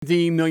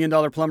The Million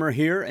Dollar Plumber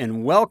here,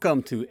 and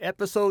welcome to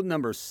episode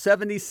number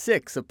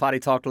 76 of Potty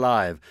Talk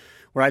Live,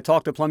 where I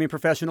talk to plumbing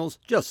professionals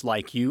just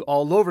like you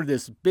all over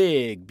this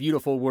big,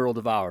 beautiful world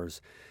of ours.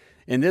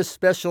 In this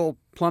special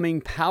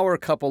Plumbing Power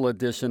Couple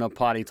edition of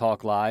Potty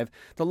Talk Live,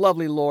 the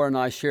lovely Laura and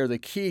I share the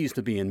keys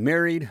to being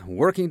married,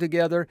 working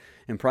together,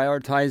 and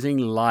prioritizing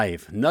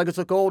life. Nuggets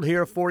of gold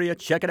here for you.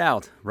 Check it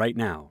out right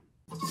now.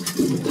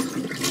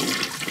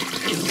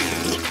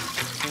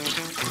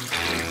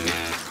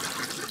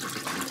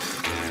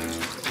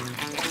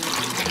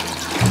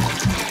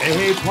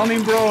 Hey,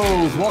 plumbing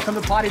bros, welcome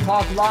to Potty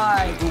Talk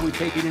Live, where we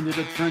take it into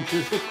the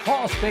trenches, the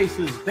crawl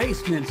spaces,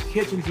 basements,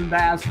 kitchens, and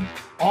baths,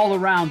 all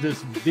around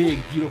this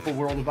big, beautiful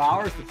world of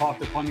ours to talk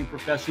to plumbing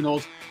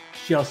professionals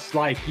just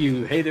like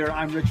you. Hey there,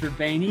 I'm Richard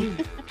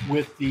Bainey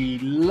with the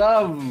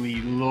lovely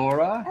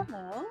Laura.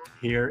 Hello.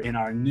 Here in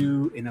our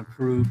new and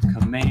improved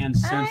Command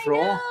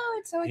Central. I know,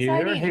 it's so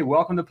exciting. Here. Hey,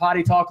 welcome to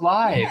Potty Talk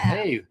Live. Yeah.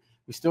 Hey.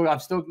 I'm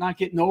still not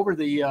getting over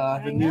the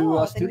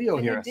new studio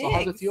here. So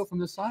how's it feel from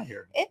this side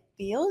here? It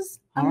feels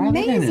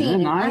amazing.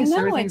 amazing. Nice. I know,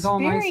 Everything's it's all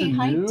very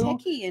nice and new.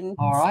 high-techy and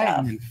all right,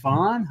 stuff. and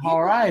fun. Yeah,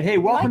 all right. Hey,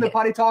 welcome like to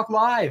Potty Talk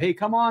Live. Hey,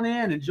 come on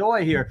in,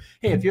 enjoy here.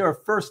 Hey, if you're a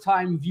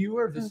first-time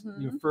viewer, this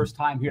is your first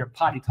time here at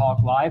Potty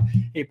Talk Live.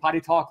 Hey,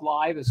 Potty Talk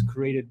Live is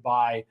created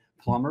by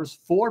plumbers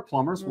for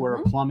plumbers. We're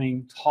a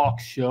plumbing talk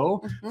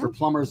show for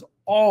plumbers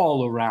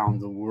all around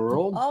the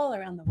world. All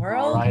around the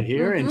world. All right,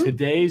 here. And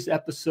tonight's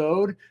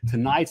episode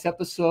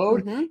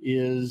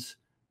is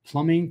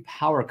Plumbing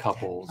Power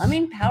Couples.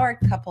 Plumbing Power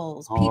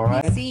Couples, All PPCs.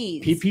 right.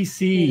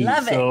 PPCs.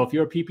 Love it. So if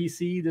you're a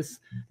PPC,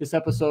 this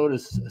episode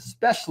is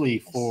especially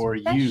for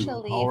you.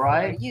 All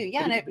right. For you.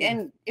 Yeah,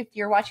 and if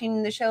you're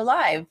watching the show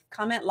live,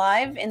 comment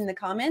live in the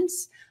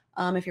comments.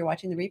 If you're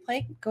watching the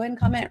replay, go ahead and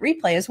comment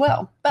replay as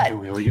well. But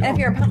Here we go. and if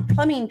you're a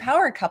plumbing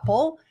power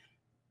couple,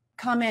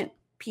 comment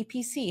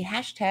PPC,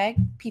 hashtag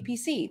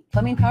PPC,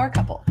 plumbing power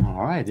couple.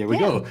 All right, there we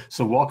go.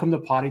 So welcome to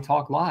Potty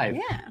Talk Live.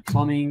 Yeah.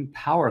 Plumbing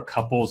Power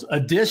Couples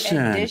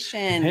edition.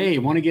 Hey,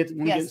 want to get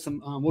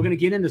some? We're going to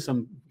get into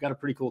some. Got a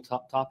pretty cool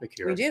topic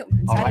here. We do.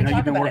 All right, I know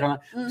you've been working on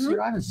it. See,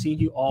 I haven't seen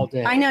you all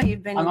day. I know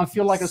you've been. I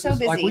feel like it's so just,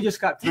 busy. like we just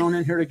got thrown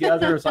in here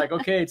together. It's like,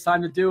 okay, it's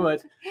time to do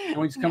it. And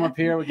we just come up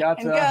here. We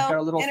got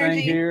our little thing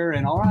here,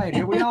 and all right,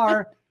 here we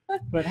are.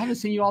 But I haven't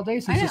seen you all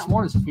day since this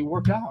morning, since we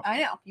worked out.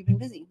 I know. You've been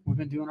busy. We've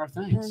been doing our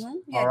things.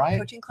 Yeah, all right.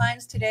 Coaching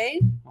clients today.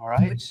 All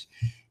right. Which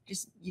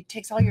just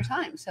takes all your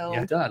time. So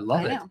yeah, it does. I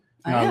love it.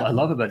 I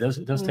love it, but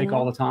it does take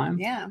all the time.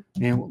 Yeah.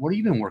 And what have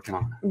you been working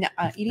on?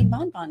 Eating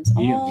bonbons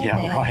all day.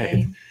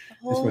 Right.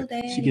 The whole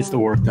day. She gets the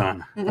work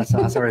done. That's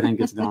how everything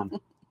gets done.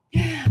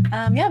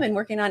 I've been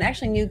working on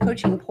actually a new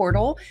coaching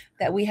portal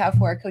that we have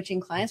for our coaching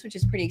clients, which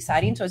is pretty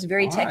exciting. So it's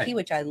very techy,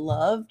 which I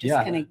love. Just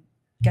kind of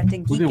got to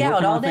geek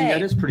out all day.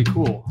 That is pretty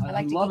cool.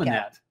 I'm loving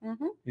that.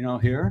 You know,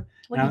 here.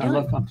 What are you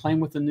doing? I'm playing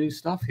with the new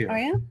stuff here. Oh,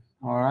 yeah?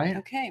 All right.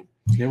 Okay.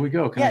 There we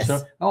go.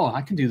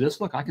 I can do this.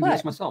 Look, I can do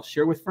this myself.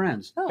 Share with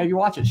friends. Hey, you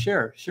watch it.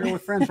 Share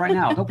with friends right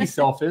now. Don't be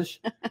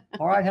selfish.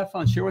 All right. Have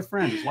fun. Share with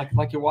friends.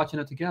 Like you're watching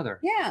it together.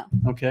 Yeah.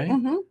 Okay.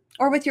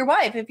 Or with your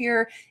wife. If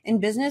you're in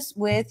business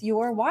with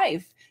your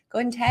wife, go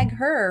ahead and tag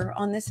her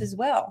on this as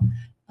well.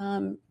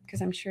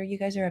 Because I'm sure you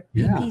guys are a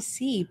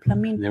PPC,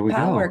 plumbing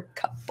power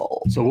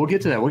couple. So we'll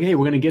get to that. Okay,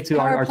 we're going to get to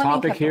our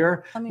topic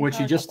here, which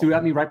you just threw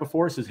at me right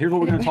before. It says, here's what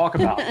we're going to talk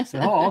about. I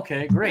said,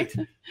 okay, great.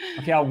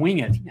 Okay, I'll wing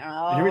it.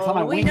 And every time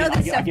I wing it,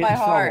 I get in by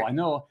trouble. heart. I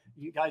know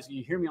you guys,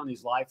 you hear me on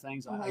these live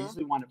things. I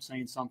usually wind up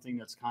saying something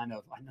that's kind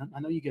of, I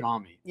know you get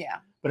on me. Yeah.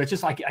 But it's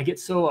just like I get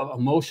so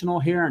emotional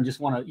here and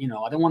just want to,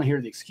 I don't want to hear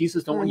the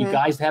excuses. Don't want you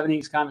guys to have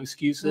any kind of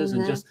excuses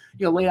and just,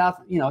 lay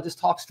out, just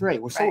talk straight.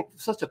 We're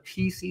such a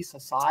PC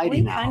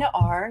society now. We kind of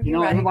are.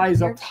 Everybody's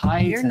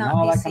uptight and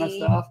all that kind of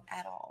stuff.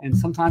 At all. And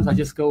sometimes I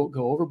just go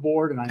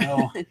overboard, and I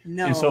know.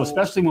 No. And so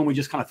especially when we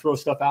just kind of throw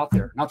stuff out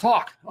there. Now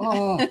talk.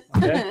 Oh,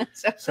 okay.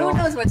 so who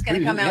knows what's going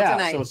to come out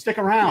tonight? So stick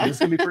around. It's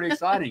going to be pretty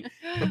exciting.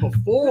 But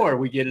before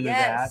we get into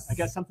that, I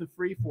got something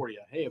free for you.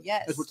 Hey,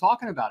 as we're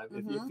talking about it,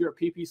 if you're a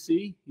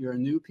PPC, you're a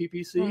new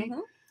PPC,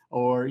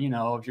 or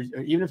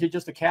even if you're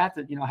just a cat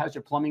that has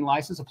your plumbing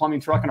license, a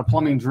plumbing truck, and a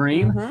plumbing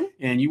dream,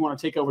 and you want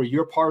to take over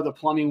your part of the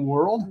plumbing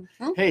world,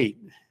 hey.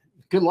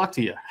 Good luck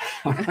to you.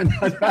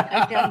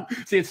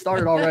 See, it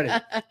started already.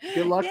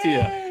 Good luck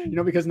to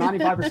you. Because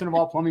 95% of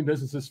all plumbing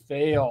businesses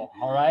fail.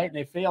 All right. And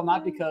they fail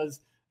not because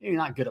you're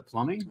not good at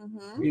plumbing.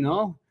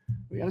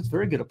 It's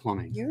very good at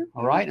plumbing.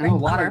 All right. I know a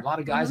lot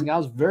of guys and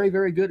gals very,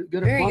 very good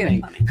at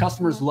plumbing.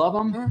 Customers love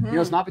them.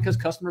 It's not because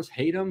customers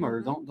hate them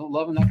or don't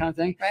love them, that kind of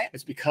thing. Right.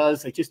 It's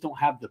because they just don't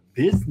have the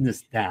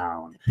business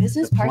down.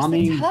 The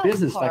plumbing tough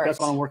business. Part. Like that's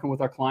what I'm working with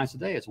our clients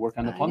today. Is work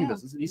on the plumbing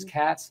business. These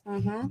cats,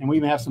 and we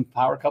even have some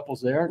power couples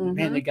there.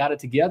 Man, they got it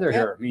together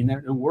here. I mean,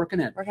 they're working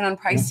it. Working on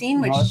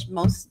pricing, which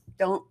most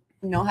don't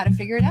know how to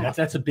figure it out.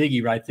 That's a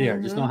biggie right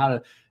there. Just know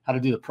how to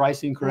do the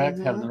pricing correct,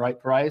 having the right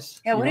price.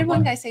 Yeah. What did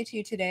one guy say to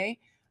you today?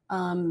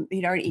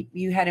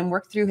 You had him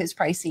work through his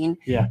pricing.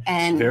 Yeah.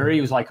 And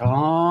he was like, oh,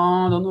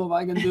 I don't know if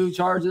I can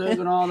charge this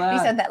and all that. He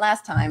said that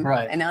last time.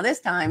 Right. And now this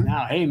time.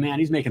 Now, hey man,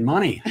 he's making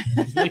money.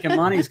 He's making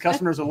money. His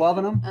customers are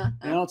loving him.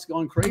 It's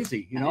going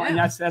crazy, and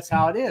that's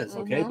how it is.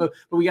 Okay. But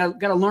we got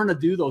to learn to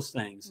do those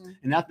things.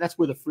 And that's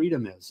where the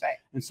freedom is. Right.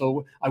 And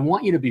so I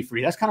want you to be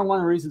free. That's kind of one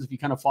of the reasons, if you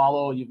kind of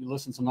follow, you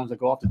listen, sometimes I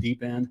go off the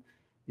deep end,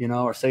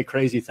 or say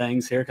crazy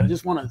things here, because I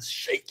just want to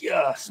shake you,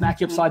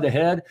 smack you upside the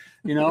head,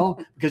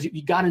 because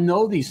you got to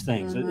know these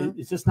things.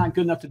 It's just not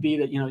good enough to be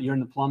that, you're in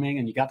the plumbing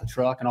and you got the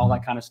truck and all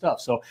that kind of stuff.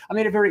 So I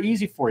made it very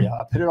easy for you.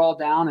 I put it all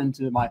down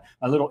into my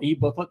little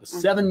e-booklet, the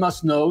 7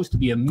 must knows to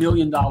be $1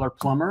 million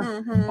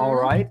plumber. All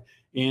right.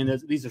 And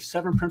these are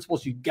 7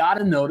 principles you got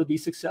to know to be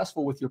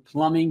successful with your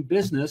plumbing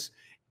business.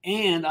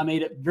 And I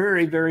made it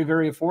very, very,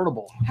 very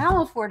affordable.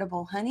 How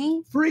affordable,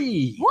 honey?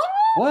 Free.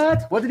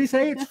 What? What did he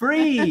say? It's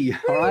free.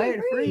 All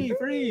right,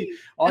 free.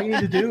 All you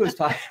need to do is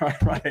type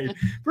right.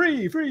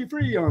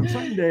 Free on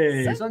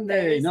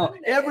Sunday. No,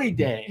 every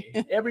day.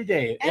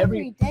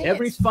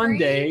 Every fun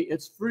day,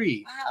 it's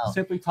free. Wow.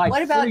 Simply type.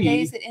 What about free.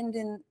 days that end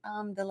in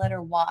the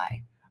letter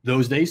Y?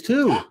 Those days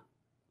too. Wow.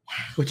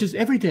 Which is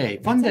every day,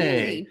 fun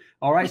day. Amazing.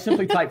 All right,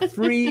 simply type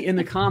free in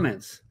the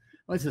comments.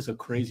 Well, it's just a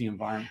crazy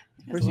environment.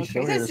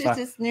 It's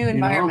this new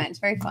environment. It's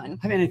very fun.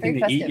 I haven't anything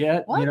to eat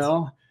yet. What?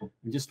 I'm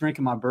just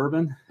drinking my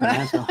bourbon.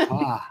 And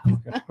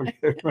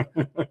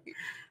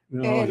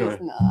It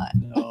is not.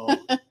 No.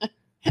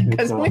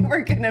 Because we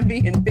were going to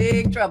be in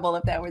big trouble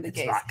if that were the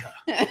case.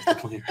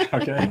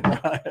 Okay. Right.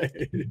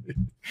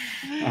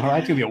 All right.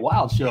 It's going to be a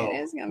wild show. It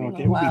is going to be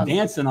okay. We'll be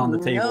dancing on the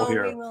table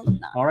here. We will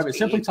not. All right. But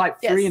simply type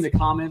free in the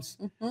comments.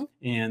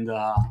 And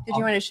did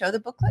you want to show the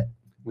booklet?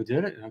 We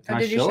did it. Can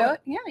did I show it?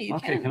 Yeah, you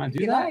okay, can. Can I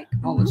do that? Like.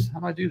 Oh, how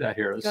do I do that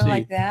here? Let's Go see.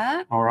 like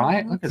that. All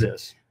right. Look at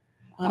this.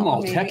 I'm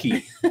all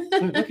techie.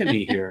 look at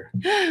me here.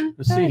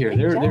 Let's see here.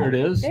 There it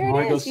is. There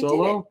I it go is.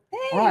 solo. Hey,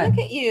 all right. Look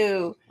at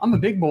you. I'm a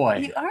big boy.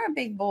 You are a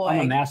big boy. I'm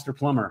a master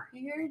plumber.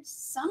 You're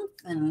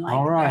something like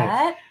all right.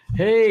 that.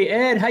 Hey,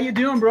 Ed, how you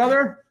doing,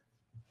 brother?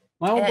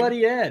 My old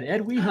buddy Ed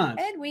Wehunt.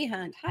 Ed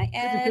Wehunt. Hi,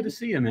 Ed. Good to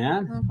see you,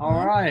 man.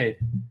 All right.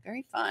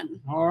 Very fun.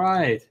 All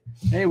right.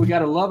 Hey, we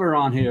got a lover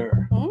on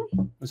here.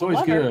 It's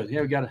always good.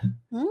 Yeah, we got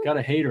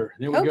a hater.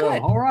 There we go.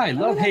 Good. All right.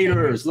 Love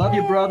haters. Love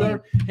you,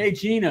 brother. Hey,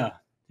 Gina.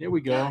 Here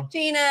we go.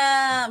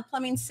 Gina,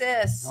 plumbing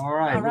sis. All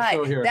right. All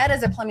right. Here. That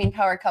is a plumbing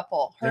power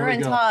couple. Her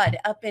and Todd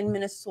up in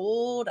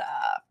Minnesota.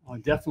 Oh,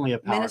 definitely a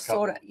power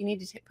couple. You need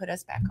to put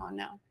us back on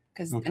now.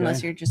 Because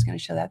unless you're just going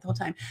to show that the whole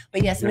time.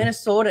 But yes,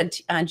 Minnesota,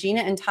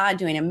 Gina and Todd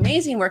doing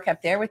amazing work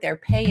up there with their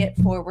Pay It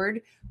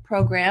Forward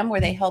program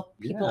where they help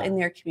people in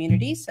their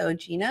community. So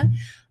Gina,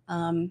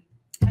 I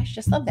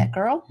just love that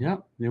girl. Yeah,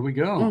 there we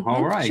go.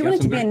 All right. She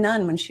wanted to be a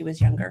nun when she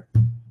was younger.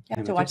 You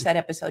have to watch that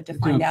episode to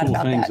find out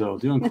about that.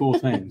 Doing cool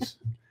things.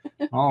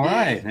 All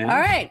right. Man. All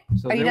right.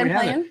 So are you done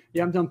playing?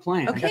 Yeah, I'm done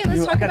playing. Okay,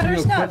 let's talk about our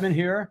stuff. Equipment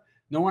here.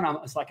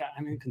 It's like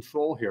I'm in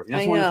control here.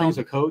 That's one of the things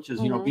a coach is,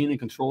 being in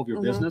control of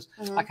your business.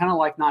 I kind of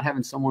like not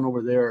having someone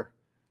over there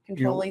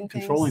controlling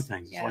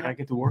things. Yeah. It's like I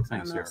get to work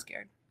things I'm here. not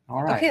scared.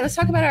 All right. Okay, let's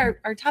talk about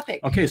our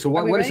topic. Okay, so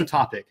what is the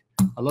topic?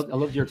 I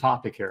love your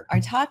topic here.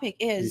 Our topic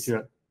is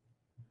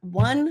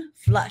one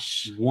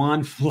flush.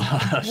 One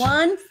flush.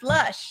 One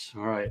flush.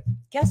 All right.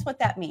 Guess what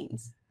that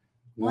means?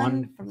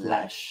 One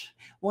flesh.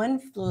 One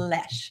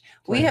flesh.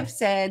 We have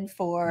said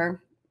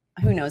for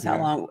who knows how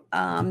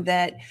long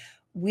that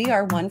we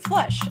are one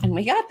flesh, and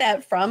we got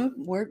that from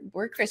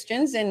we're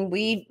Christians, and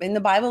in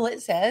the Bible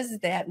it says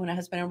that when a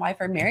husband and wife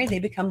are married, they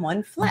become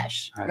one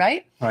flesh,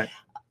 right? Right.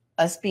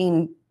 Us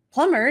being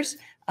plumbers,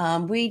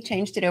 we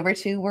changed it over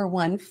to we're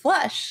one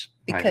flush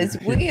because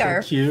we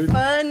are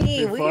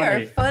funny. We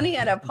are funny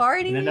at a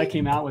party. And then that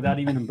came out without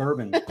even a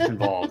bourbon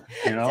involved.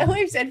 So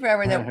we've said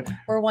forever that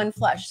we're one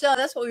flesh. So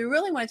that's what we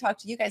really want to talk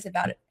to you guys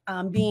about,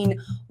 being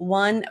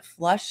one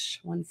flesh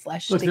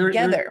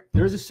together.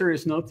 There's a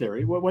serious note there,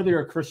 whether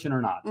you're a Christian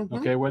or not,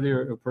 okay? Whether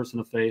you're a person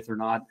of faith or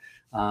not,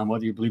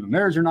 whether you believe in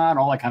marriage or not,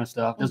 all that kind of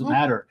stuff, doesn't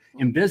matter.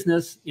 In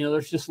business,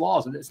 there's just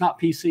laws. It's not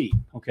PC,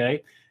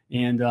 okay?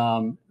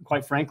 And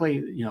quite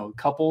frankly,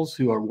 couples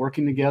who are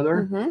working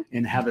together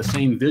and have the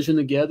same vision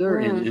together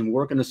and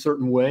work in a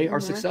certain way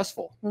are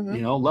successful,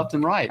 left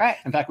and right.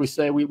 In fact, we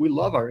say we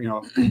love our,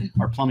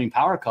 our plumbing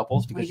power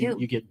couples because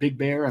you get Big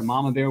Bear and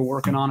Mama Bear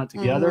working on it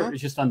together.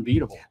 It's just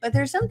unbeatable. But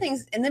there's some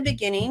things in the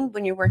beginning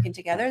when you're working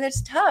together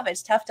that's tough.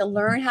 It's tough to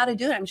learn how to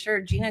do it. I'm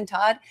sure Gina and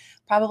Todd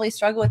probably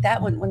struggle with that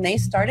when they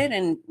started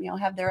and,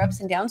 have their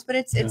ups and downs, but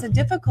it's a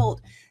difficult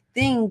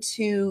thing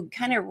to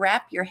kind of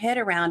wrap your head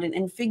around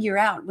and figure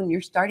out when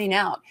you're starting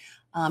out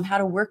how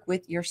to work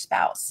with your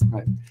spouse.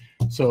 Right.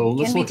 So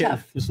let's look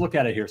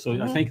at it here. So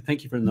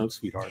thank you for the note,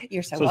 sweetheart.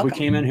 You're so welcome. As we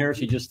came in here,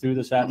 she just threw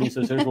this at me.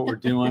 Says, "Here's what we're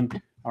doing.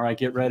 All right,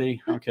 get ready.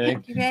 Okay.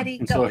 You ready?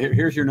 And go. So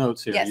here's your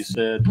notes here. Yes. You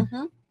said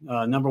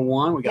number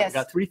one, we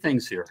got 3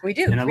 things here. We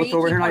do. And I looked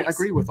over here and I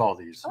agree with all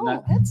these.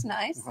 Oh, that's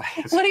nice.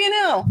 What do you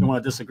know? I don't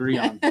want to disagree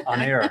on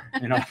air.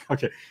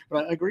 Okay,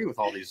 but I agree with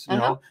all these.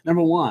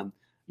 Number one.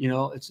 you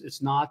know,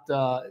 it's not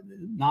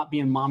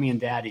being mommy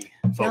and daddy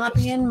focused. Not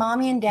being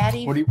mommy and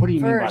daddy. What do you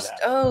mean by that?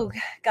 Oh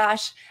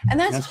gosh. And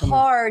that's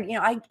hard. You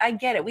know, I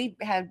get it. We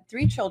have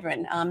 3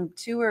 children.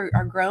 2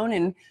 are grown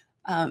and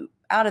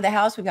out of the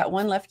house. We've got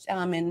 1 left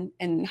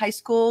in high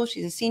school.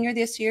 She's a senior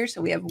this year.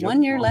 So we have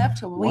 1 year left.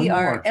 So we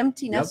are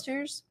empty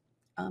nesters.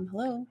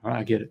 Hello. All right,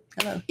 I get it.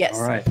 Hello. Yes.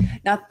 All right.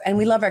 And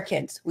we love our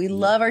kids. We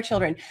love our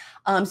children.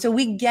 So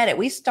we get it.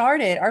 We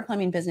started our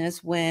plumbing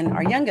business when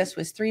our youngest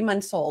was 3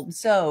 months old.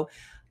 So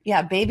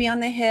yeah, baby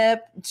on the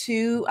hip,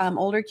 2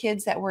 older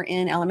kids that were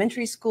in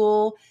elementary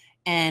school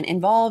and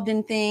involved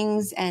in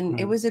things. And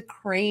it was a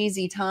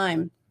crazy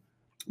time.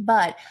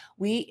 But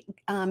we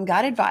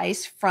got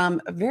advice from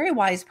a very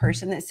wise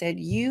person that said,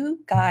 you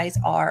guys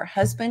are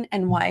husband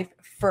and wife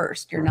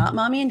first. You're not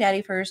mommy and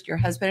daddy first. You're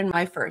husband and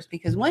wife first,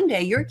 because one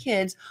day your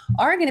kids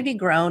are going to be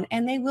grown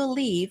and they will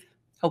leave.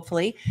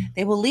 Hopefully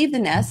they will leave the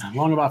nest.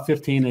 Long about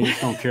 15, they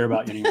just don't care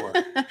about you anymore.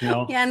 You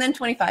know? Yeah. And then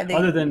 25.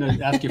 Other than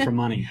to ask you for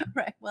money.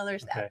 Right. Well,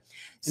 there's that. Okay.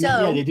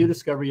 So yeah, they do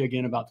discover you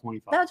again about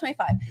 25. About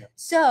 25. Yeah.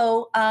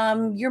 So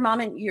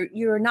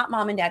you're not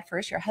mom and dad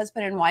first. You're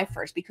husband and wife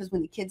first, because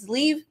when the kids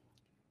leave,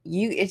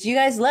 it's you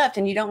guys left,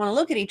 and you don't want to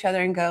look at each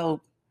other and go,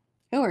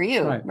 who are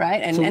you?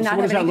 Right. And, so, and not so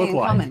what does have that look anything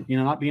in like? common. You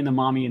know, not being the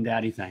mommy and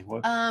daddy thing.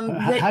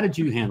 How did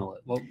you handle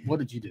it? What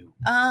did you do?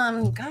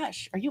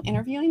 Gosh, are you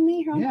interviewing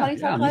me here on Potty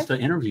Talk I'm Live? just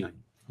interviewing.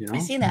 You know? I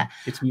see that.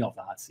 Gets me off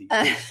the hot seat.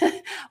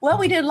 Well,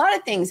 we did a lot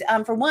of things.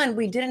 For one,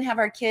 we didn't have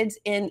our kids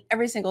in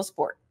every single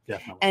sport.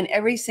 Definitely. And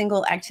every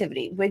single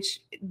activity,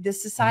 which the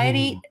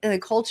society and the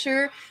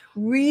culture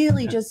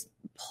really just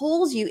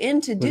pulls you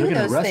in to do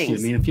those things. You. I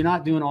mean, if you're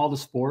not doing all the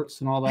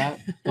sports and all that,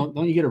 don't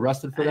you get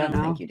arrested for that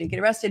now? I think you did get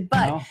arrested,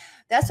 but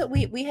that's what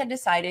we had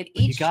decided.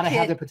 You got to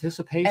have the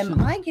participation.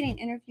 Am I getting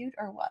interviewed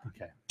or what?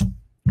 Okay.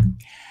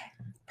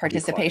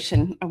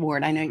 Participation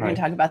award. I know you're going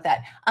to talk about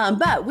that.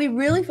 But we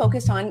really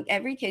focused on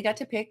every kid got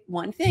to pick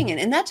one thing.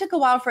 And that took a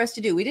while for us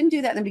to do. We didn't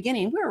do that in the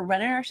beginning. We were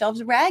running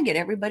ourselves ragged,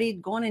 everybody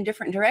going in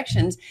different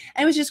directions.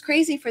 And it was just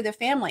crazy for the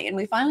family. And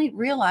we finally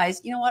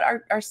realized, you know what,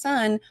 our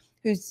son,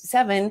 who's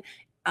 7,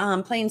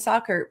 playing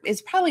soccer,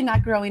 is probably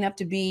not growing up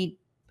to be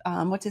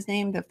what's his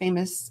name? The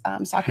famous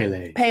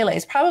soccer Pele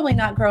is probably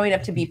not growing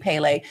up to be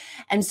Pele.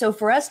 And so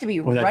for us to be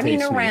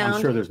running around,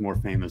 I'm sure there's more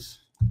famous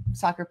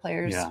soccer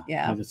players.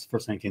 Yeah. That's the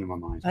first thing that came to my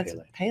mind. That's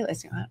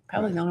Pele's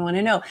probably the only one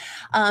I know.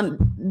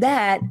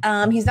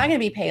 He's not going to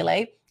be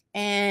Pele,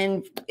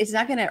 and it's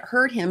not going to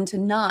hurt him to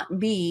not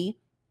be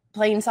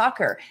playing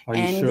soccer.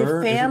 And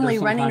the family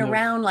running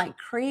around like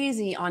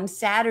crazy on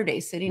Saturday,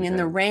 sitting in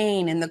the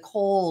rain and the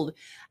cold,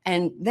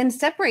 and then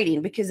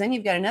separating, because then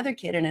you've got another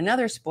kid in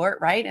another sport,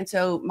 right? And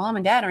so mom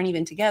and dad aren't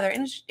even together,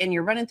 and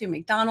you're running through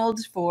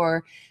McDonald's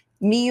for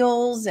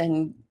meals,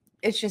 and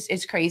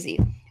it's crazy.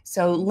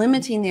 So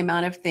limiting the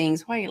amount of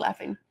things. Why are you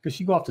laughing? Because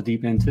you go off the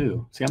deep end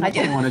too. See, I'm not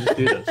the one to just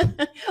do this.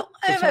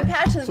 I have a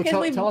passion because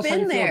we've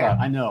been there.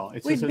 I know.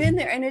 We've been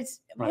there, and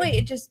it's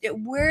it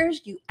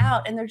wears you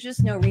out, and there's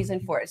just no reason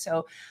for it.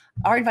 So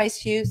our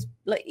advice to you is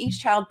let each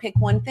child pick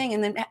one thing,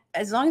 and then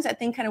as long as that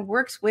thing kind of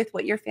works with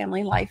what your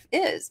family life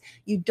is,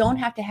 you don't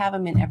have to have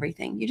them in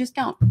everything. You just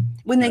don't.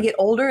 When they get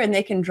older and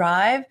they can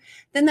drive,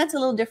 then that's a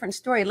little different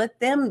story.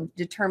 Let them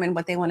determine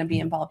what they want to be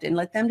involved in.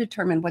 Let them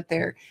determine what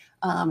their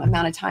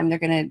amount of time they're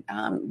going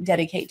to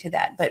dedicate to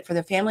that. But for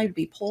the family to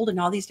be pulled in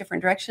all these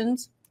different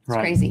directions, it's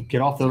crazy.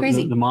 Get off the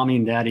mommy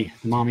and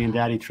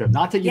daddy trip.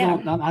 Not that you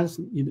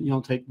you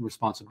don't take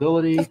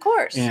responsibility. Of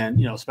course.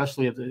 And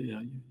especially if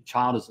the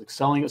child is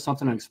excelling at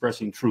something and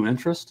expressing true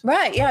interest.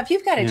 Right. Yeah. If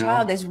you've got a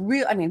child that's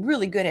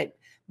really good at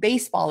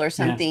baseball or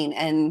something.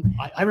 Yeah. And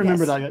I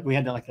remember that we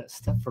had that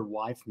Stepford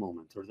wife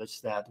moment, or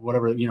that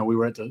whatever, we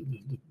were at the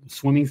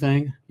swimming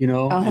thing,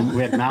 and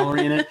we had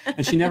Mallory in it,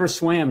 and she never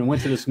swam and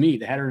went to this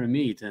meet. They had her in a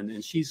meet, and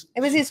it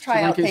was his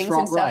tryout things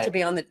and stuff to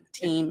be on the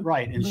team.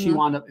 Right. And she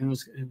wound up, it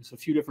was a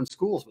few different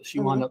schools, but she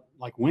wound up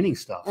winning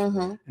stuff.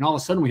 And all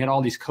of a sudden we had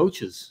all these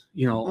coaches,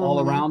 all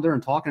around her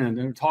and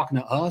they're talking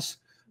to us.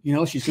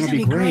 She's going to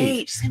be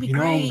great. She's going to be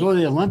great. Go to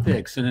the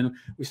Olympics. And then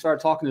we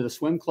started talking to the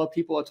swim club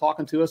people are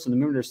talking to us. And the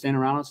minute they're standing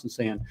around us and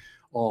saying,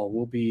 oh,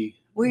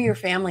 we're your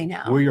family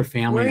now. We're your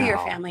family now. We're your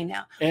family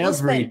now.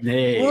 Every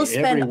day. We'll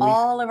spend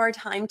all of our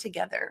time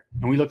together.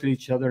 And we looked at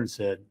each other and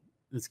said,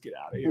 let's get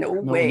out of here. No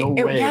way.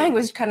 It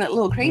was kind of a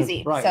little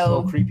crazy. Right. So a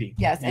little creepy.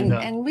 Yes.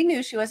 And we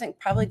knew she wasn't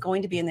probably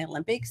going to be in the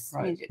Olympics.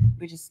 Right.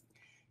 We just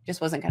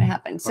wasn't going to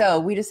happen. Right. So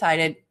we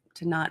decided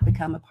to not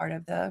become a part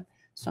of the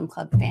swim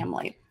club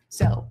family.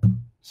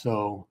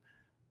 So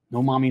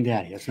no mommy and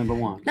daddy. That's number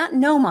one. Not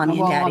no mommy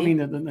and daddy.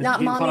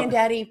 Not mommy and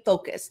daddy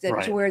focused.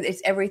 That's where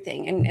it's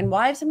everything. And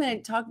wives, I'm going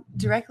to talk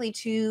directly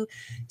to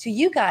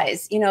you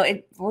guys.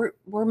 We're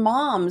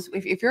moms.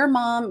 If you're a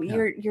mom,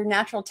 your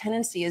natural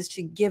tendency is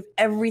to give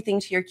everything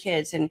to your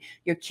kids, and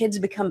your kids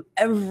become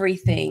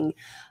everything.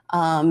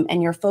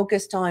 And you're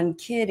focused on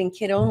kid and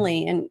kid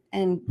only.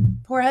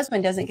 And poor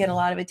husband doesn't get a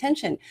lot of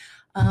attention.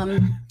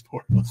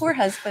 Poor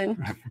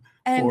husband.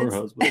 And poor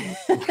husband.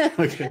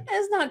 Okay.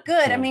 It's not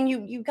good. Yeah. I mean,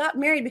 you got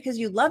married because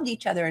you loved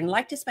each other and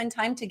liked to spend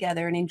time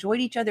together and enjoyed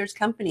each other's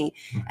company.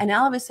 And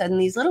now all of a sudden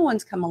these little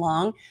ones come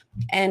along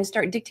and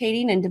start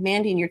dictating and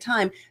demanding your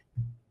time.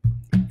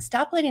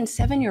 Stop letting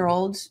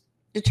 7-year-olds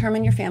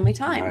determine your family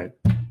time. Right.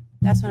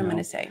 That's what I'm going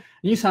to say.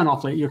 You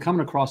sound you're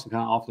coming across kind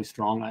of awfully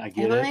strong. I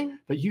get it.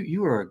 But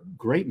you are a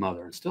great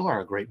mother and still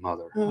are a great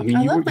mother. I mean,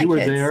 I love my you were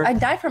kids. there. I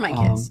died for my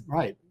kids.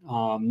 Right.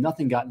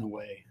 Nothing got in the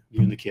way,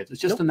 you and the kids.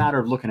 It's just a matter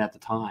of looking at the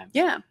time.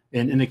 Yeah.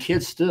 And the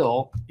kids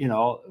still, you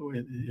know,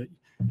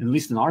 at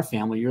least in our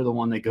family, you're the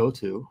one they go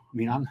to. I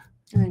mean, I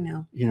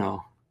know. You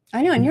know.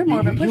 I know, and you're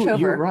more of a pushover.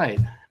 You're right.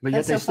 But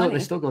yet they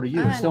still go to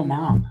you. It's still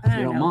mom.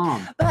 You know,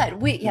 mom. But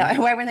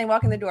when they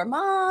walk in the door,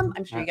 mom,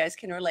 I'm sure you guys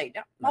can relate.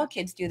 All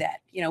kids do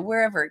that, you know,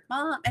 wherever,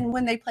 mom. And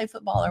when they play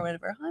football or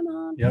whatever, hi,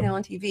 mom, you know,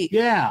 on TV.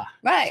 Yeah.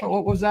 Right. So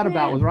what was that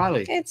about with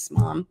Riley? It's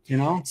mom. You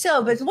know?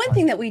 So, but one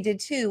thing that we did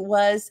too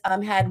was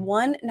had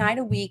one night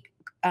a week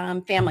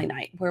family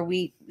night where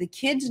the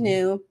kids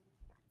knew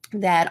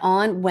that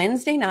on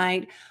Wednesday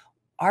night,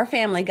 our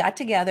family got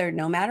together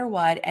no matter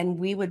what, and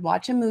we would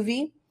watch a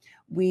movie.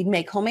 We'd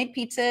make homemade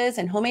pizzas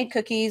and homemade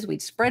cookies.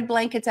 We'd spread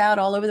blankets out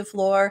all over the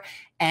floor,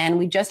 and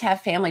we'd just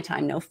have family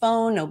time. No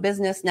phone, no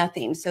business,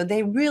 nothing. So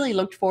they really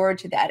looked forward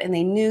to that, and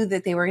they knew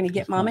that they were going to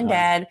get mom and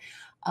dad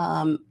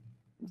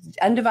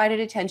undivided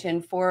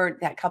attention for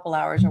that couple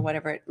hours or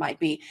whatever it might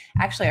be.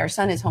 Actually, our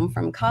son is home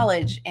from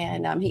college,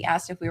 and he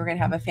asked if we were going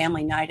to have a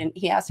family night, and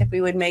he asked if we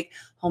would make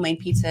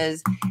homemade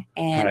pizzas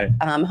and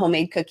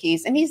homemade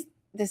cookies. And he's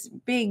this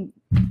big,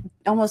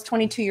 almost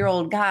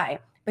 22-year-old guy.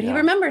 But he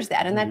remembers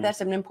that, and that's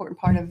an important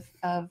part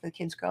of the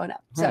kids growing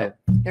up. So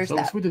there's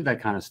that. So we did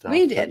that kind of stuff.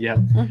 We did.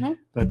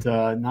 But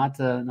not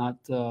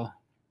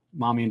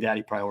mommy and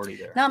daddy priority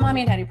there. Not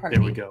mommy and daddy priority.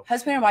 There we go.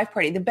 Husband and wife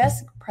priority. The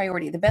best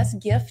priority, the best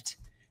gift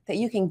that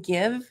you can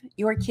give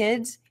your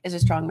kids is a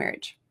strong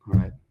marriage. All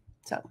right.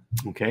 So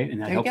okay,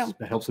 and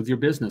that helps with your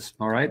business.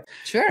 All right.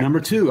 Sure. Number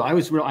 2, I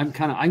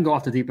can go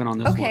off the deep end on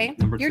this one. Okay.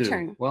 Number 2. Your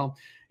turn. Well,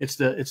 it's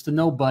the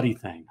no buddy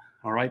thing.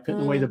 All right,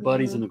 putting away the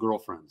buddies and the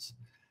girlfriends.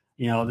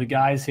 You know, the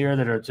guys here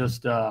that are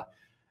just,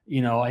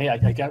 you know, hey,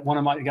 I got one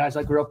of my guys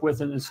I grew up with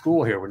in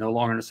school here. We're no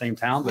longer in the same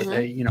town, but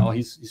hey, you know,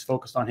 he's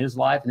focused on his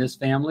life and his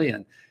family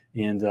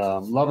and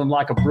love him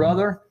like a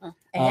brother.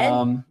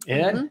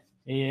 Ed.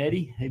 Hey,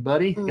 Eddie. Hey,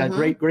 buddy. Got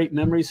great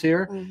memories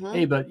here.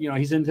 Hey, but, you know,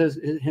 he's into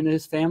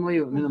his family,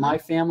 into my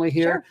family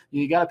here. Sure.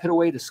 You got to put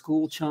away the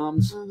school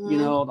chums, you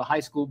know, the high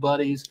school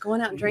buddies.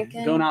 Going out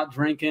drinking,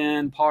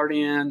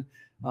 partying,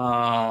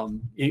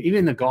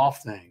 even the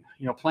golf thing,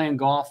 you know, playing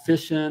golf,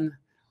 fishing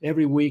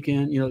every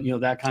weekend, you know,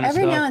 that kind of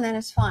stuff. Every now and then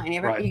is fine.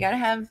 You got to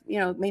have, you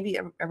know, maybe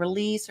a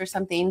release or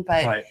something,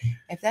 but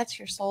if that's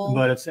your soul.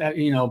 But it's,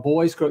 you know,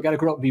 boys got to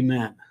grow up and be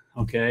men.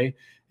 Okay.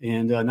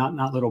 And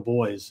not little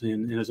boys.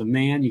 And as a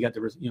man, you got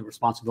the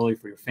responsibility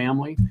for your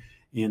family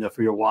and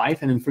for your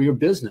wife and then for your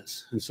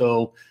business. And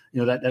so,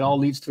 you know, that all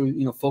leads to,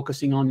 you know,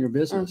 focusing on your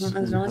business.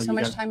 There's only so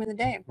much time in the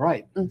day.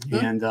 Right.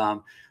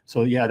 And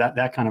so, yeah,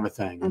 that kind of a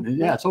thing. And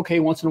yeah, it's okay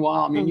once in a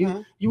while. I mean,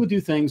 you would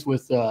do things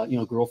with, you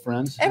know,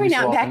 girlfriends. Every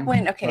now back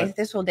when,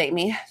 this will date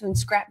me. When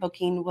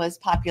scrapbooking was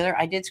popular,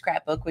 I did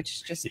scrapbook,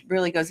 which just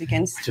really goes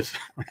against,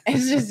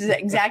 it's just the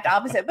exact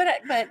opposite. But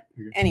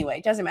anyway,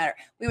 it doesn't matter.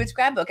 We would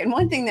scrapbook. And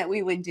one thing that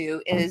we would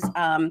do is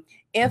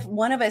if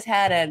one of us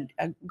had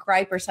a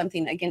gripe or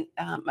something again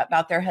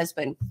about their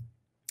husband,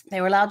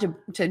 they were allowed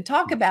to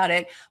talk about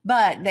it,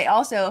 but they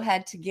also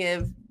had to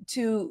give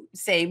two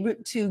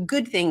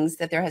good things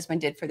that their husband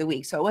did for the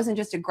week. So it wasn't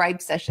just a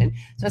gripe session.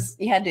 So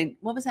you had to,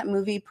 what was that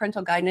movie,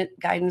 Parental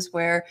Guidance,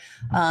 where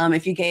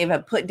if you gave a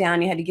put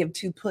down, you had to give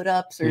 2 put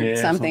ups or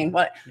something.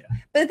 But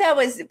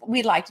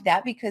we liked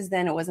that because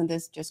then it wasn't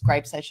this just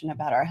gripe session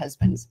about our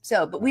husbands.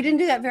 So, but we didn't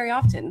do that very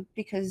often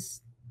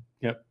because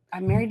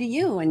I'm married to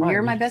you and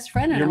you're my best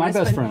friend. You're my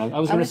best friend. I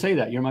was going to say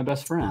that. You're my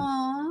best friend.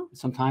 Aww.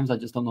 Sometimes I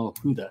just don't know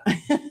who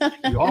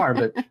you are,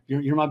 but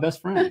you're my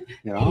best friend.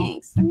 You know?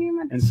 Thanks. I mean, you're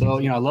my best and so,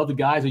 you know, I love the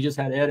guys. We just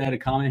had Ed had a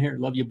comment here.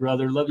 Love you,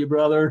 brother. Love you,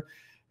 brother.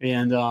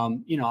 And,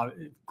 you know,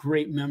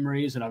 great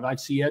memories. And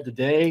I'd see Ed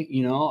today,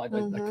 you know, I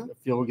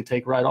feel we could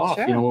take right off,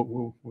 you know,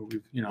 where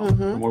we, you know,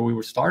 where we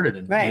were started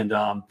and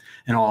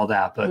all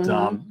that. But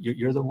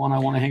you're the one I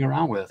want to hang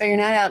around with. But you're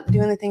not out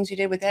doing the things you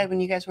did with Ed when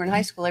you guys were in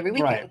high school every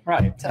weekend.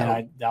 Right. So, and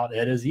I doubt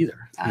Ed is either,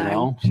 you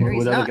know,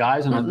 with other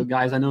guys and the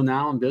guys I know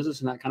now in business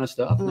and that kind of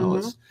stuff. No,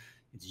 it's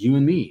you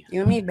and me.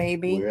 You and me,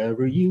 baby.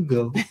 Wherever you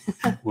go,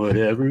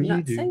 whatever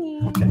you do.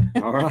 Singing.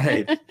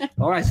 Okay.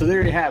 All right. So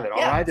there you have it. All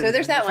right. So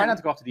there's that one. Try not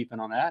to go off the deep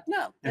end on that.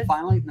 No. And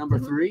finally, number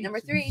 3. Number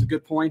 3. It's a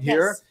good point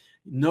here.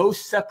 No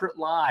separate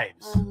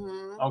lives.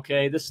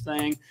 Okay. This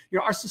thing, you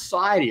know, our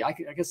society, I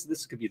guess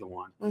this could be the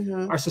one.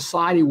 Our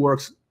society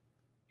works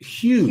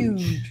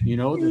huge. You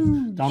know,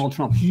 Donald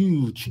Trump,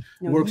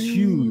 works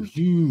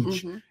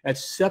huge at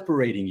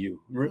separating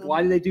you.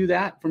 Why do they do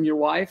that from your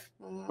wife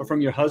or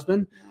from your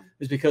husband?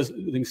 Is because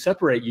they can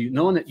separate you,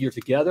 knowing that you're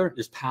together.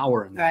 There's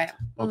power in that.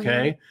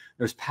 Okay,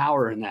 there's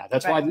power in that.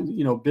 That's why,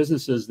 you know,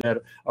 businesses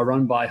that are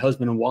run by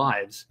husband and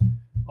wives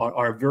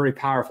are very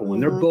powerful when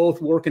they're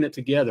both working it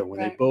together, when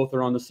they both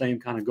are on the same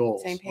kind of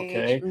goals. Same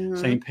page. Okay,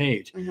 same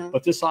page.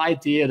 But this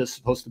idea that's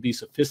supposed to be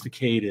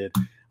sophisticated,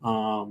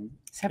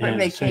 separate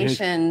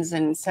vacations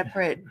and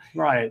separate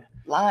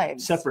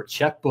lives, separate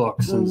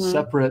checkbooks and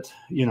separate,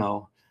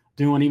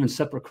 doing even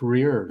separate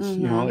careers.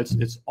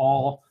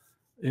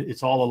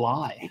 It's all a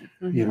lie.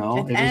 And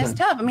it's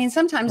tough. I mean,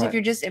 sometimes if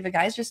a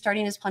guy's just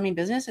starting his plumbing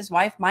business, his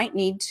wife might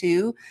need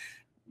to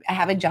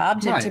have a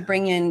job to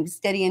bring in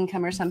steady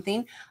income or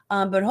something.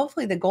 But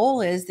hopefully the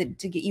goal is to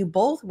get you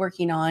both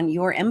working on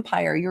your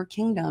empire, your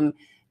kingdom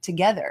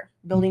together,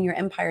 building your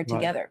empire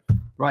together.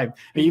 Right.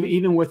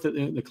 Even with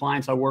the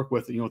clients I work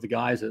with, the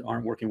guys that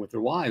aren't working with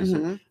their wives,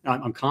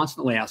 I'm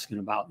constantly asking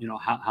about,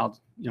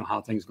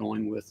 how things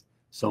going with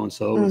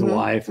so-and-so, with the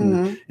wife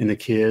and the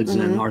kids,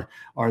 and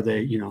are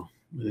they,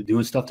 are they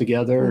doing stuff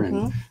together,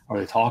 and are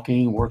they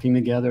talking, working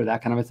together,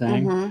 that kind of a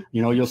thing?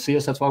 You'll see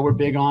us. That's why we're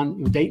big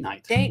on date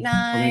night. Date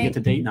night. We're gonna get to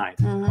date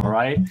night. All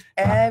right.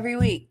 Every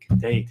week.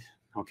 Date.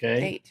 Okay.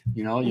 Date.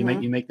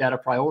 You make that a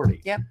priority.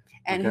 Yep.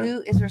 And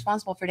who is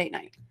responsible for date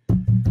night?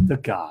 The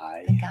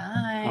guy. The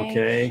guy.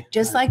 Okay.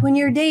 Just like when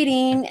you're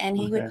dating, and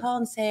he would call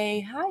and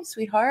say, "Hi,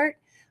 sweetheart.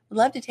 Would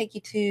love to take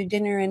you to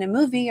dinner and a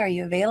movie. Are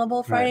you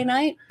available Friday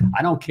night?"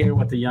 I don't care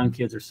what the young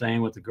kids are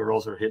saying, what the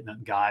girls are hitting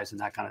at guys and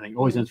that kind of thing.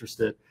 Always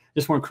interested.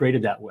 Just weren't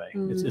created that way.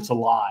 It's a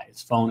lie.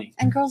 It's phony.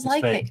 And girls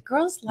like it.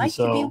 Girls like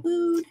to be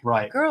wooed.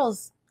 Right.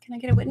 Girls, can I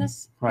get a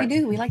witness? Right. We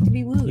do. We like to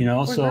be wooed.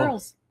 We're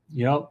girls.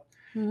 Yep.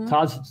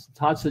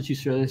 Todd says you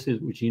should. This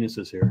is what Gina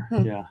says here.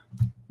 Yeah.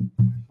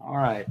 All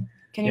right.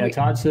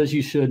 Todd says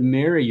you should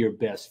marry your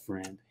best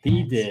friend.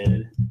 He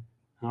did.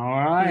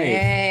 All right.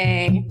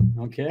 Yay.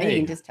 Okay. And you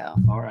can just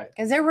tell. All right.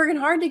 Because they're working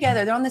hard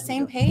together. They're on the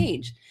same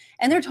page.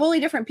 And they're totally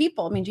different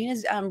people. I mean,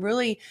 Gina's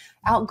really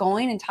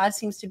outgoing, and Todd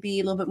seems to be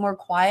a little bit more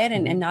quiet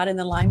and not in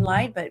the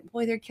limelight. But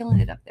boy, they're killing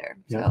it up there.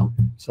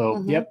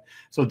 So yep.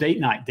 So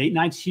date night. Date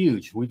night's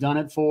huge. We've done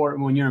it for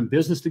when you're in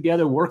business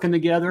together, working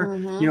together.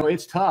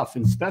 It's tough.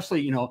 And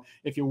especially,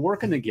 if you're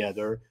working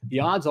together, the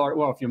odds are,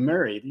 well, if you're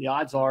married, the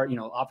odds are,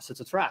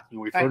 opposites attract.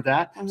 We've heard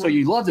that. So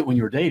you loved it when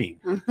you were dating.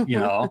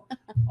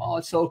 Oh,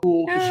 it's so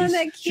cool.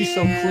 She's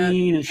so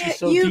clean and she's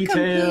so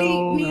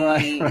detailed.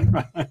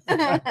 Right.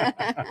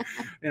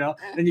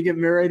 Then you get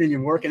married and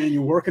you're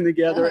working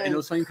together and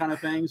those same kind of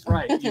things.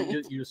 Right.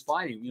 You're just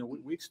fighting.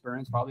 We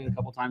experience probably a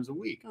couple times a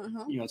week.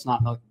 It's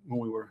not like when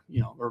we were,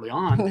 early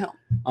on.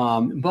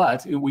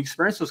 But we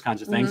experience those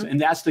kinds of things. And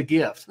that's the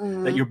gift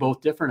that you're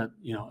both different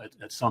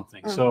at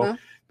something. So,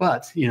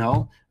 but,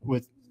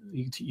 with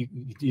you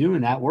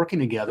doing that, working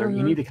together,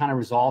 you need to kind of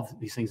resolve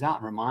these things out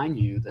and remind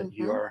you that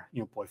you are,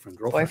 boyfriend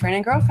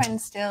and girlfriend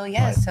still.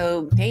 Yes. Right.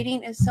 So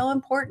dating is so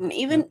important.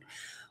 Even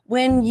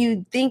when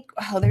you think,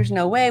 oh, there's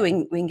no way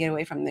we can get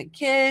away from the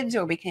kids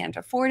or we can't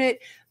afford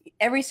it.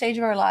 Every stage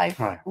of our life,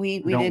 we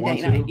did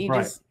date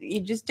night. You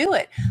just do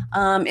it.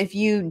 If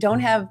you don't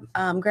have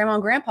grandma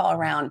and grandpa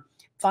around,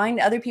 find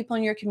other people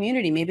in your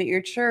community, maybe at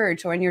your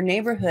church or in your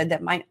neighborhood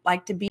that might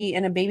like to be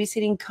in a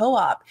babysitting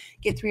co-op.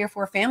 Get 3 or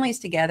 4 families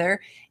together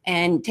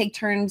and take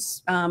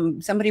turns.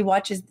 Somebody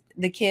watches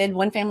the kid.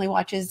 One family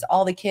watches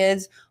all the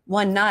kids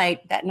one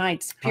night. That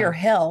night's pure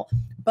hell.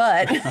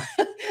 But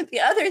the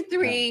other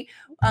 3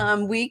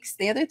 weeks,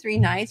 the other 3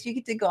 nights, you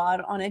get to go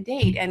out on a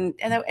date, and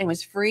it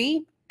was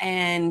free.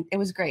 And it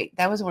was great.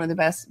 That was one of the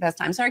best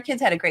times. So our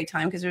kids had a great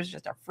time because there was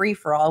just a free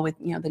for all with,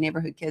 the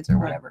neighborhood kids or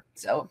whatever.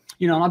 So,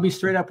 and I'll be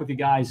straight up with you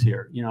guys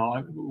here.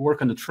 I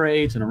work on the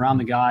trades and around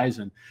the guys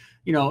and,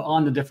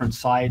 on the different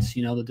sites,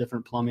 the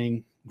different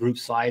plumbing group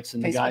sites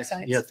and Facebook the guys,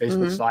 sites.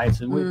 Facebook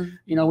sites. And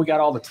we got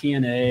all the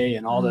TNA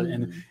and all the,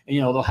 and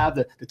they'll have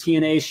the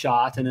TNA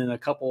shot. And then a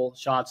couple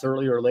shots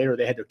earlier or later,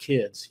 they had their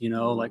kids,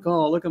 like,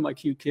 oh, look at my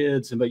cute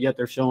kids. But yet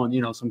they're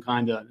showing, some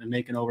kind of and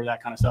making over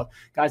that kind of stuff.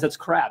 Guys, that's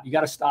crap. You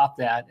got to stop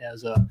that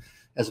as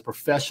a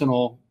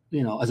professional,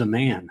 as a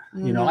man,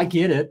 I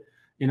get it.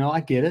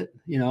 I get it,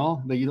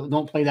 but you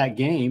don't play that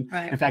game.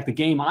 Right. In fact, the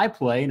game I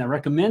play, and I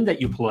recommend that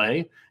you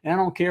play, and I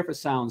don't care if it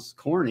sounds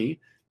corny,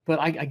 but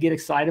I get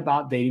excited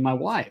about dating my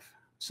wife.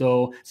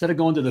 So instead of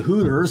going to the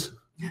Hooters,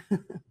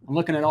 I'm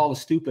looking at all the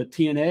stupid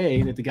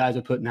TNA that the guys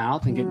are putting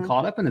out and getting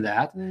caught up into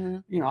that.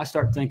 I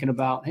start thinking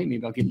about, hey,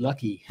 maybe I'll get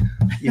lucky,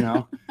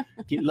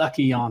 get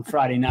lucky on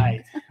Friday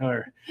night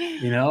or,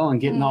 and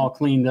getting all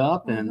cleaned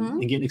up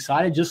and getting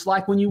excited just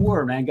like when you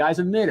were, man. Guys,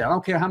 admit it. I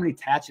don't care how many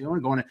tats you want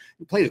to go in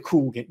and play the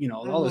cool,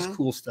 all this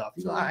cool stuff.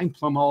 I can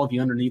plumb all of you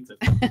underneath the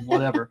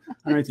whatever,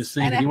 underneath the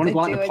sink. If you want to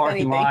go out in the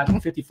parking lot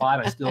at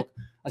 55,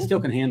 I still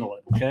can handle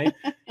it. Okay.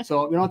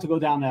 So we don't have to go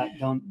down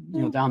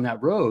that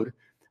road.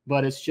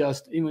 But it's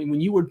just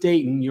when you were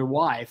dating your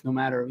wife, no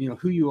matter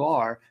who you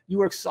are, you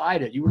were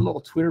excited. You were a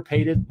little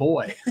Twitter-pated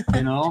boy,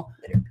 little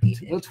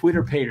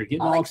Twitter-pater,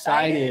 getting all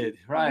excited,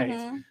 right?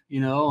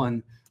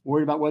 And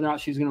worried about whether or not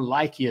she's going to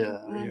like you,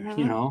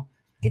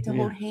 get to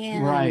hold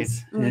hands, right?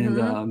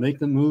 And make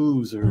the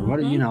moves or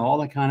what, all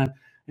that kind of.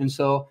 And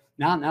so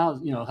now,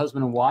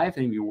 husband and wife,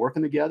 and you're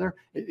working together.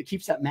 It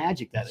keeps that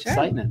magic, that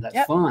excitement,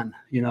 that fun,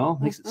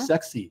 makes it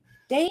sexy.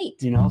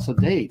 Date. You know, so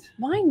date.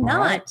 Why not?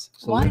 Right?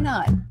 So why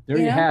not? There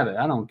you have it.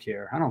 I don't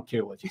care. I don't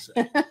care what you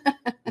say.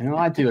 You know,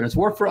 I do. And it's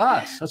worked for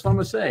us. That's what I'm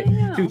going to say.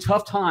 Through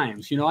tough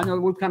times. You know, I know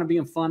we're kind of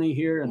being funny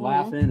here and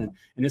laughing and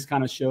this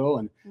kind of show.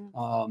 And,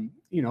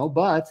 you know,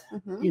 but,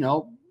 you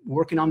know,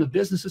 working on the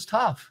business is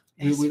tough.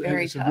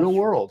 It's a real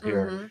world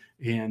here.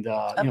 And,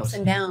 ups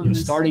and downs. You know,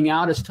 starting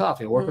out is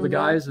tough. You work with the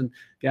guys and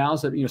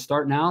gals that, you know,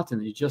 starting out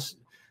and you just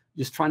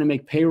trying to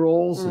make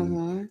payrolls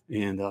and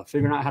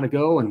figuring out how to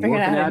go and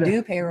figuring working out how at to it.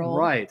 do payroll.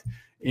 Right.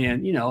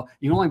 And, you know,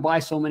 you can only buy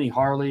so many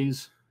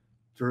Harleys,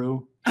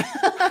 Drew.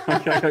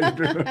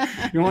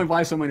 You only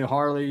buy so many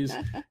Harleys,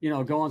 you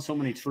know, go on so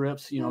many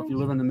trips, you know, if you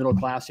live in the middle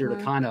class here to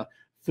kind of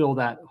fill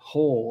that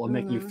hole and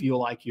make you feel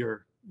like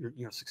you're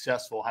you know,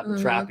 successful, have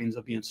the trappings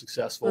of being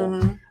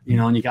successful, you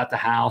know, and you got the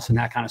house and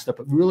that kind of stuff,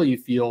 but really you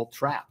feel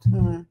trapped,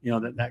 you know,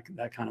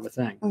 that kind of a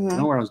thing. I don't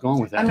know where I was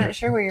going with that. I'm not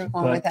sure where you're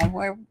going with that.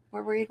 Where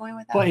were you going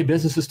with that? Well, hey,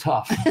 business is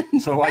tough.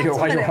 So while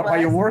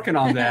you're working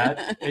on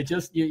that, it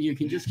just, you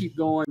can just keep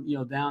going, you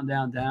know, down.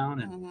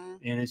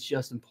 And it's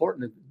just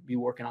important to be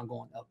working on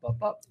going up.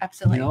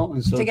 Absolutely. You know,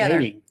 and so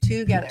together. So,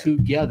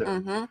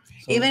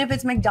 even if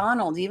it's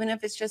McDonald's, even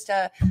if it's just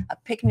a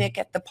picnic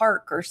at the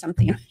park or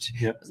something, which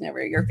was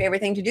never your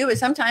favorite thing to do, but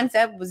sometimes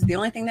that was the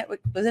only thing that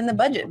was in the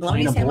budget.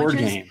 Bologna sandwiches. Board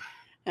game.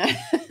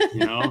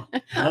 You know,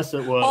 unless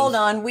it was. Hold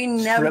on, we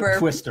never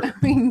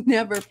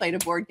played a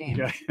board game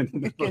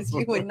because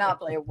you would not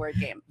play a board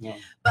game. No.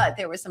 But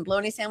there was some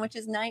bologna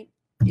sandwiches night,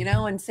 you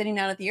know, and sitting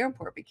out at the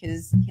airport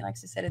because he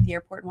likes to sit at the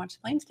airport and watch the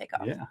planes take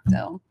off. Yeah.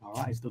 So. All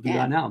right, still do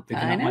that now. I'm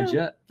picking out my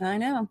jet. I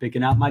know.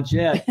 Picking out my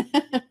jet.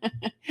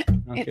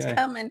 Okay. It's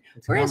coming.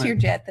 Where is your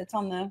jet that's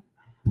on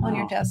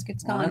your desk?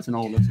 It's gone. That's an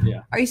old.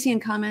 Yeah. Are you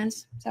seeing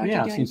comments?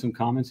 I've seen some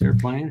comments here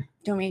playing. Do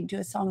you want me to do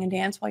a song and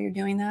dance while you're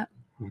doing that?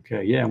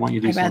 Okay. Yeah. I want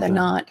you to do something. I'd rather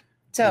not.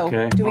 So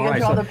do we go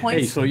through all the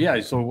points?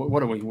 Hey, so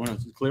what do we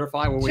want to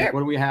clarify? What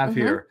do we have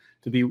here?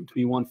 To be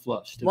one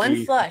flush.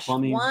 One flush.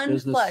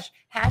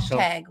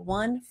 Hashtag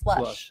one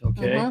flush.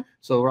 Okay.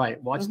 So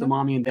watch the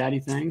mommy and daddy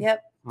thing.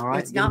 Yep. All right.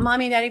 It's not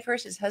mommy and daddy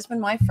first. It's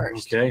husband wife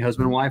first. Okay.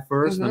 Husband and wife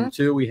first. Number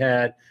two, we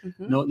had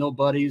no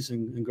buddies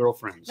and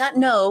girlfriends.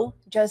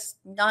 Just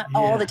not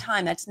all the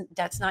time.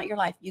 That's not your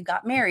life. You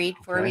got married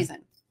for a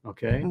reason.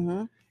 Okay.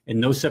 And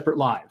no separate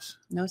lives.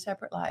 No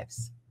separate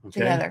lives.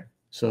 Together.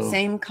 So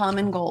same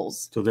common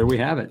goals. So there we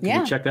have it.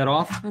 Can we check that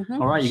off?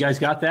 All right. You guys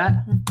got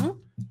that?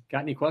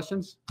 Got any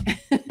questions?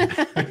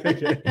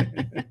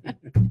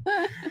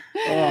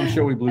 Oh, I'm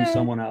sure we blew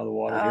someone out of the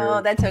water here. Oh,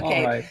 that's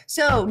okay. Right.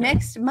 So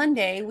next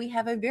Monday, we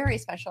have a very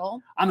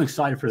special. I'm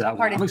excited for that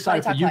one. I'm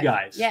excited for you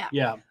guys. Yeah.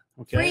 Yeah.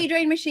 Okay. Free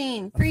drain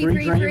machine. Free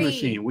drain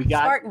machine. We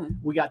got Spartan.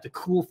 We got the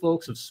cool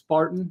folks of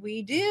Spartan.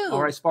 We do.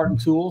 All right. Spartan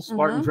tools,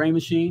 Spartan drain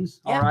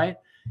machines. All right.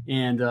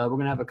 And we're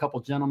going to have a couple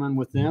gentlemen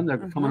with them. They're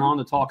coming on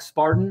to talk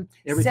Spartan.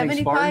 Everything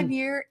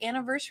 75-year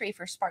anniversary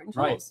for Spartan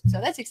Tools. Right.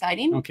 So that's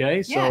exciting.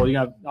 Okay. So you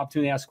have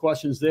opportunity to ask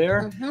questions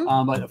there.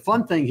 But the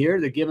fun thing here,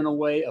 they're giving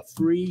away a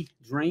free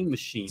drain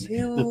machine.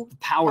 To the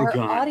power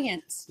gun.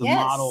 Audience. The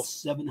model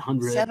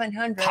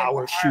 700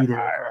 power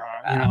shooter.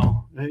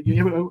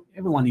 You know,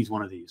 everyone needs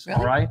one of these. Really?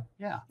 All right.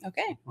 Yeah.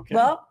 Okay.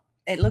 Well,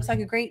 it looks like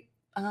a great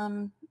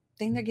thing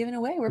they're giving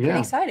away. We're pretty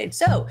excited.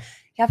 So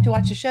you have to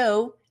watch the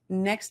show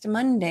next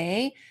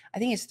Monday. I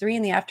think it's 3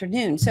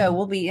 p.m. So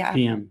we'll be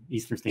p.m.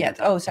 Eastern Standard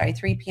Time.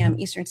 3 p.m.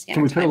 Eastern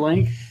Standard Time. Can we put a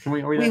link? Can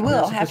we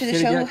will after the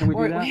show. Can we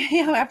do that?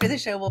 After the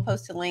show, we'll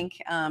post a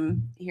link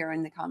here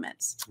in the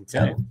comments. Okay.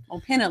 So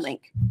we'll pin a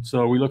link.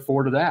 So we look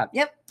forward to that.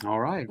 Yep. All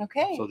right.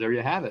 Okay. So there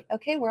you have it.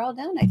 Okay, we're all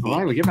done, I think. All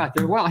right, we get back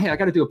there. Well, hey, I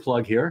got to do a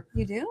plug here.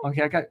 You do?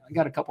 Okay, I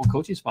got a couple of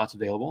coaching spots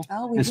available.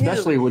 Oh, we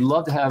especially do. Would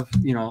love to have,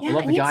 I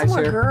love the guys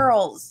here. Some more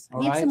girls.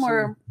 All need right, some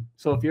more.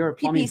 So if you're a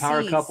plumbing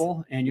power PPCs.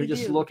 couple and you're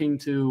just looking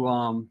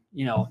to,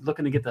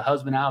 looking to get the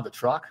husband out of the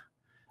truck,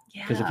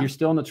 because if you're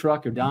still in the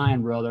truck, you're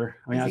dying, brother.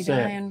 I mean, I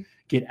say,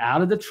 get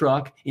out of the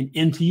truck and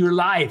into your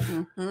life.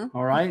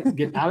 All right,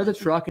 get out of the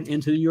truck and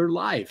into your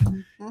life,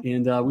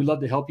 and we'd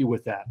love to help you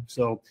with that.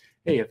 So,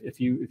 hey,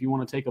 if you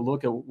want to take a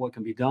look at what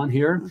can be done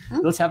here,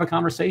 let's have a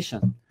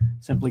conversation.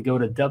 Simply go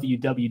to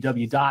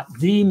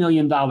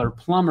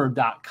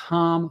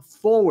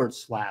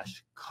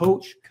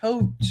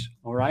www.themilliondollarplumber.com/coach.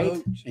 All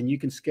right, and you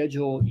can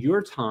schedule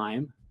your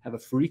time. Have a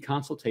free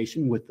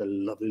consultation with the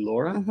lovely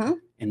Laura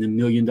and the $1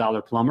 Million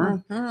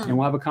Plumber, and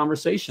we'll have a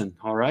conversation.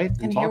 All right,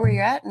 and hear where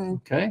you're at,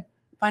 and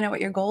find out what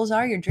your goals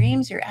are, your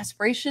dreams, your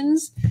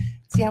aspirations.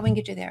 See how we can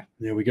get you there.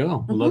 There we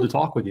go. We'd love to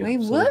talk with you. We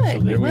would. So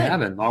there we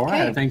have it. All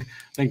right. I think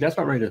that's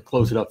about ready to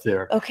close it up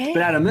there. Okay.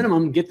 But at a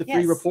minimum, get the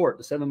free report,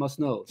 the 7 must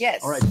knows.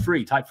 Yes. All right.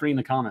 Free. Type free in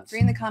the comments. Free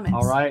in the comments.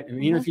 All right.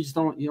 And even if you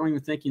don't even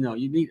think you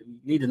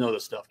need to know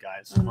this stuff,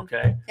 guys.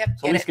 Okay. Yep.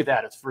 So at least get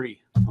that. It's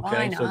free.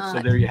 Okay. So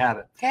there you have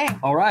it. Okay.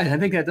 All right. I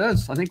think that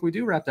does. I think we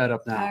do wrap that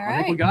up now. All right. I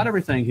think we got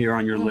everything here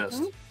on your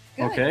list.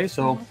 Good. Okay.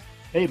 So,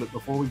 hey, but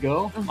before we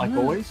go, like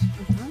always,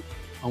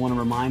 I want to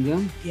remind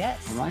them.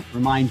 Yes. All right.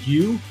 Remind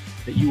you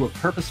that you were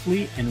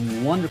purposefully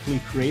and wonderfully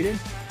created.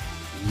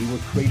 And you were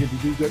created to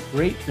do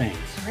great things.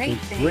 Great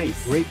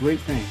things. Great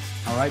things.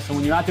 All right. So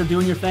when you're out there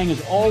doing your thing,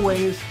 as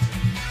always,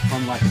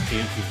 fun like a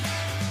champion.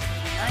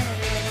 Bye,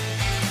 everybody.